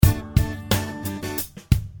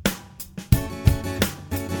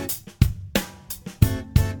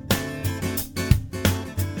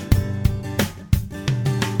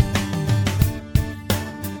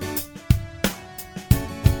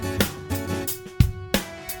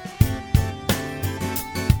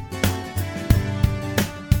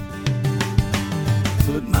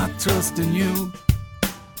trust in you.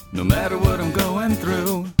 No matter what I'm going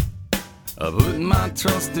through, I put my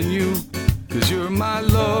trust in you. 'Cause you're my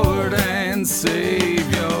Lord and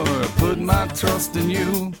Savior. I put my trust in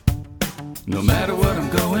you. No matter what I'm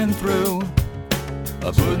going through,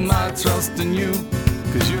 I put my trust in you.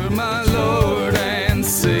 'Cause you're my Lord and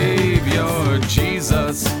Savior.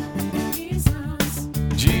 Jesus,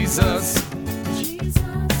 Jesus,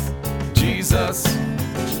 Jesus,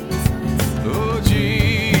 oh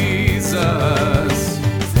Jesus.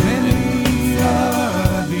 Many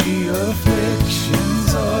are the afflictions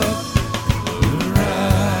of the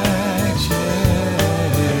righteous,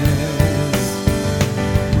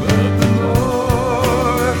 but the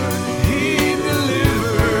Lord, He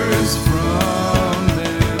delivers from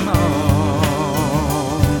them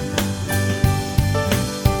all.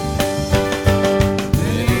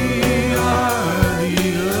 Many are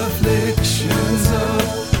the afflictions of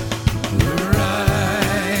the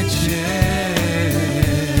righteous,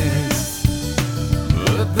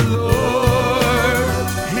 but the Lord,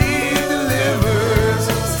 He delivers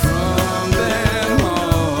from them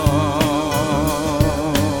all.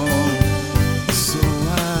 So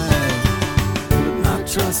I put my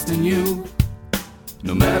trust in you.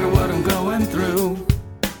 No matter what I'm going through,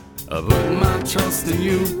 I put my trust in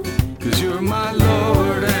you. 'Cause you're my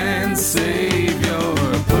Lord and Savior.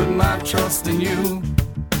 I put my trust in you.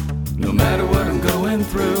 No matter what I'm going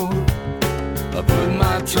through, I put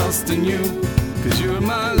my trust in you. 'Cause you're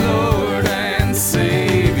my Lord and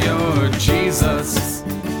Savior. Jesus,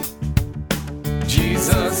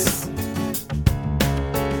 Jesus,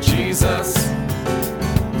 Jesus,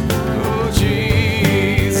 oh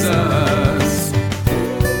Jesus.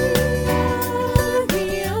 The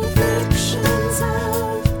afflictions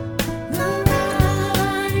of the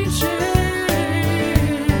righteous,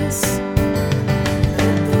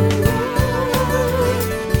 but the Lord,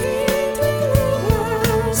 He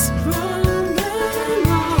delivers from them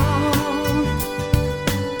all.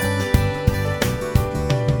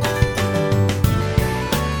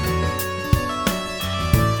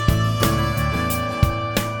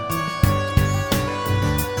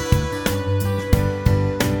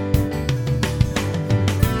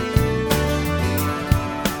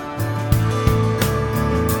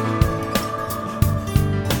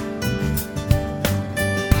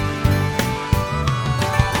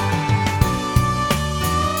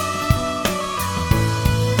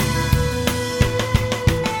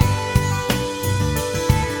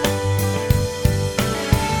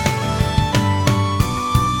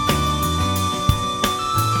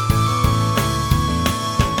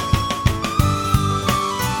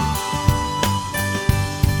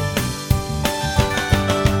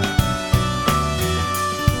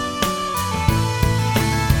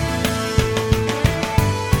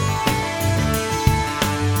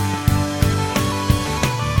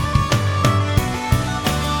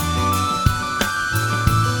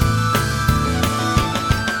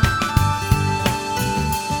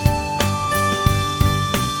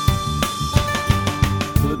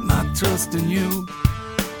 Put my trust in you.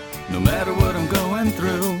 No matter what I'm going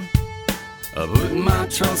through, I put my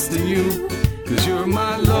trust in you. 'Cause you're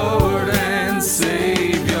my Lord and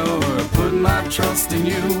Savior. I put my trust in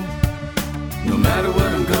you. No matter what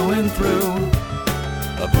I'm going through,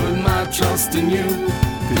 I put my trust in you.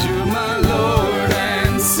 'Cause you're my Lord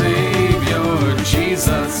and Savior.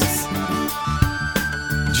 Jesus,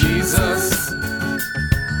 Jesus,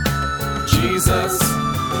 Jesus,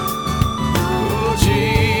 oh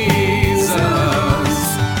Jesus.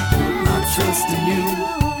 Put my trust in you.